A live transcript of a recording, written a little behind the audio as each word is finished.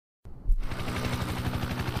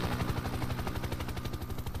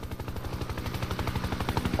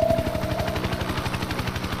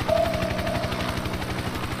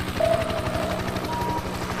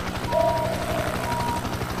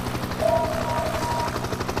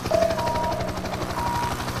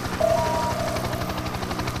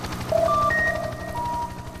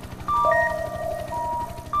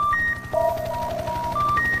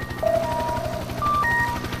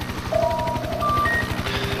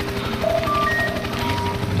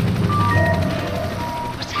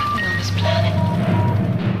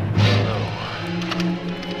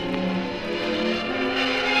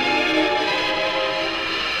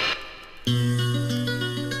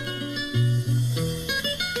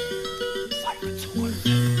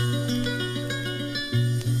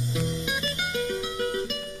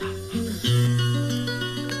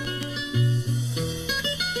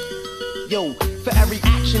yo. For every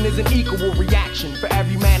action is an equal reaction. For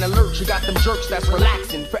every man alert, you got them jerks that's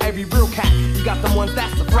relaxing. For every real cat, you got them ones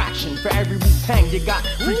that's a fraction. For every Wu-Tang, you got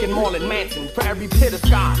freaking Marlon Manson. For every pit of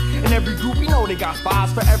sky, and every group, you know they got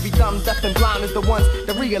spies. For every dumb, deaf, and blind is the ones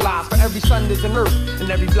that realize. For every sun is an earth, and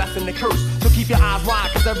every blessing a curse. So keep your eyes wide,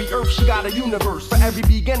 cause every earth, she got a universe. For every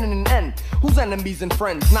beginning and end, who's enemies and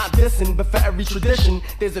friends? Not dissing, but for every tradition,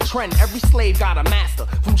 there's a trend. Every slave got a master,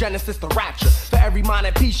 from Genesis to Rapture. For every mind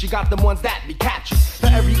at peace, you got them ones that be captured. For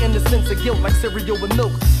every innocence of guilt, like cereal with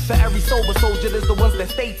milk. For every sober soldier, there's the ones that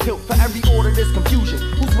stay tilt. For every order, there's confusion.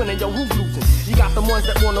 Who's winning, yo, who's losing? You got them ones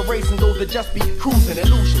that wanna race and those that just be cruising.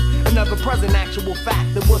 Illusion, another present actual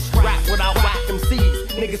fact. That was rap without whack MCs.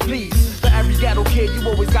 Niggas please. For every ghetto kid, you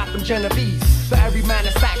always got them Genovese. For every man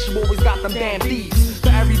that's facts, you always got them damn thieves. For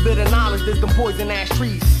every bit of knowledge, there's them poison ass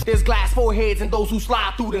trees. There's glass foreheads and those who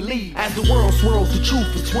slide through the leaves. As the world swirls, the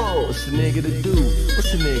truth is swirled. What's the nigga to do?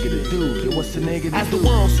 What's the nigga to do? Yo, what's the nigga to do? As the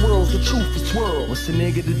world swirls, the truth is swirled. What's the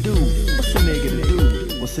nigga to do? What's the nigga to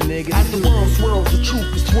do? What's the nigga to do? As the world swirls, the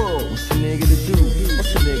truth is swirled. What's the nigga to do?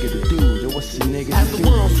 What's the nigga to do? Yo, what's the nigga to do? As the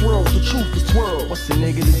world swirls, the truth is swirled. What's the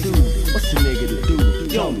nigga to do? What's the nigga to do?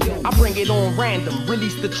 Yo, I bring it on random,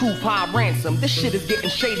 release the truth, high ransom. This shit is getting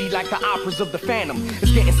shady like the operas of the Phantom.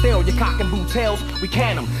 It's getting stale, your cock and boot tails, we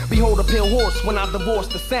can them. Behold a pale horse when I divorce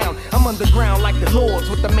the sound. I'm underground like the lords,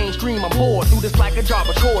 with the mainstream I'm bored. Do this like a job,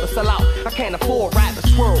 a chore to sell out. I can't afford rather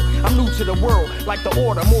swirl. I'm new to the world, like the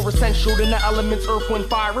order. More essential than the elements, earth, wind,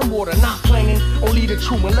 fire, and water. Not playing, only the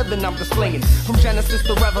true and living I'm displaying. From Genesis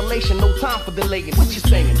to Revelation, no time for delaying. What you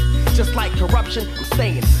saying? Just like corruption, I'm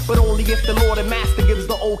saying. But only if the Lord and Master gives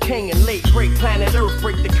the okay and late. Break planet Earth,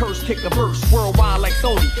 break the curse, kick a verse. Worldwide like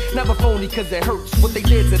Sony, never phony cause it hurts. What they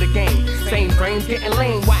did to the game. Same brains getting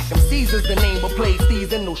lame, whack 'em. Caesar's the name, but plays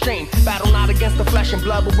thieves in no shame. Battle not against the flesh and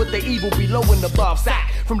blood, but with the evil below and above.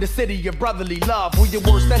 Sack from the city of brotherly love. Who your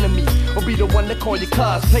worst enemy, or be the one that call you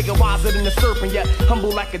cuz. Player wiser than a serpent, yet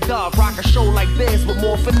humble like a dove. Rock a show like this with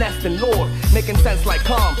more finesse than Lord. Making sense like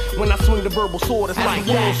calm when I swing the verbal sword. It's like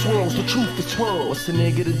the world swirls, the truth is swirled. What's the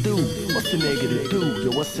nigga to do? What's the nigga to do?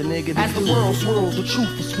 Yo, what's the nigga to do? As the world swirls, the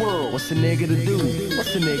truth is swirled. What's the nigga to do?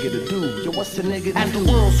 What's the nigga to do? Yo, what's the nigga to do? As the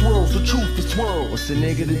world swirls, the truth is swirled. What's the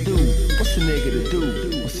nigga to do? What's the nigga to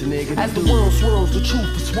do? What's the nigga to do? As the world swirls, the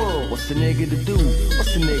truth is swirled. What's the nigga to do?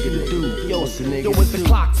 What's the nigga to do? Yo, what's the nigga to do? Yo, as the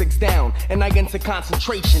clock ticks down and I enter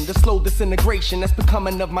concentration, the slow disintegration that's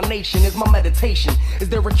becoming of my nation is my meditation. Is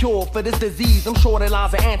there a cure for this disease? I'm sure there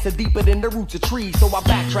lies an answer deeper than the roots of trees. So I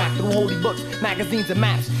backtrack through holy books, magazines, and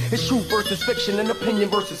maps. It's truth versus fiction and opinion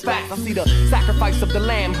versus facts. I see the sacrifice of the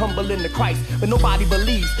lamb humble in the Christ, but nobody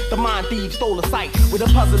believes the mind thief stole a sight with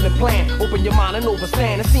a puzzling plan. Open your mind and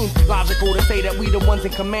overstand. It seems logical to say that we the ones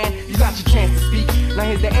in command. You got your chance to speak. Now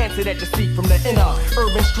here's the answer that you seek from the inner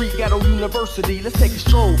urban street ghetto university. Let's take a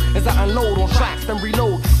stroll as I unload on tracks, then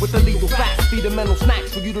reload with the lethal facts. Feed the mental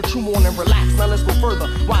snacks for you to chew on and relax. Now let's go further.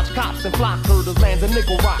 Watch cops and flock herders, lands and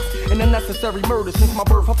nickel rocks, and unnecessary murder. Since my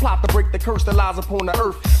birth, I plot to break the curse that lies upon the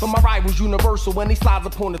earth. But my rival's universal when he slides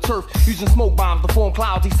upon the turf, using smoke bombs to form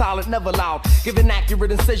clouds. He's silent, never loud, giving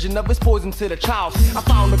accurate incision of his poison to the child. I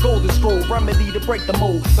found the golden scroll, remedy to break the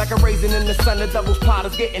mold. Like a raisin in the sun, the devil's plot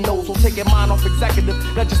is getting old. So take your mind off executive,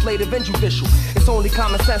 legislative, and judicial. It's only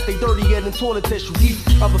common sense, they dirtier than toilet tissue. Each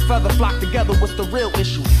of a feather flock together, what's the real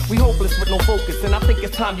issue? We hopeless with no focus, and I think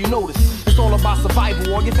it's time you notice. It's all about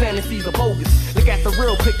survival, all your fantasies are bogus. Look at the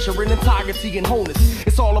real picture in entirety and wholeness.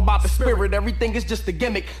 It's all about the spirit, everything is just a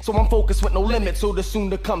gimmick. So I'm focused with no limit, so the soon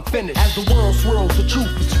to come finish. As the world swirls, the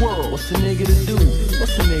truth is swirled. What's the nigga to do?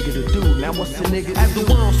 What's the nigga to do? Now what's the nigga to do? As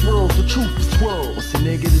the world swirls, the truth is swirled. What's the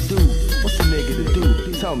nigga to do? What's the nigga to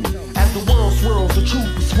do? Tell me. As the world swirls, the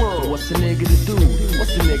truth is swirled. What's the nigga to do?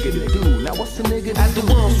 What's the nigga to do? Now what's the nigga to do? As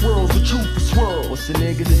the world swirls, the truth is swirled. What's the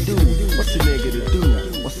nigga to do? What's the nigga to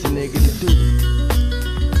do? What's the nigga to do?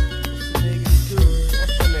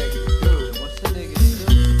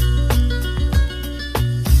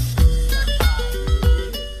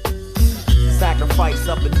 Sacrifice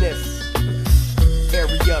up in this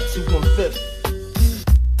area 215.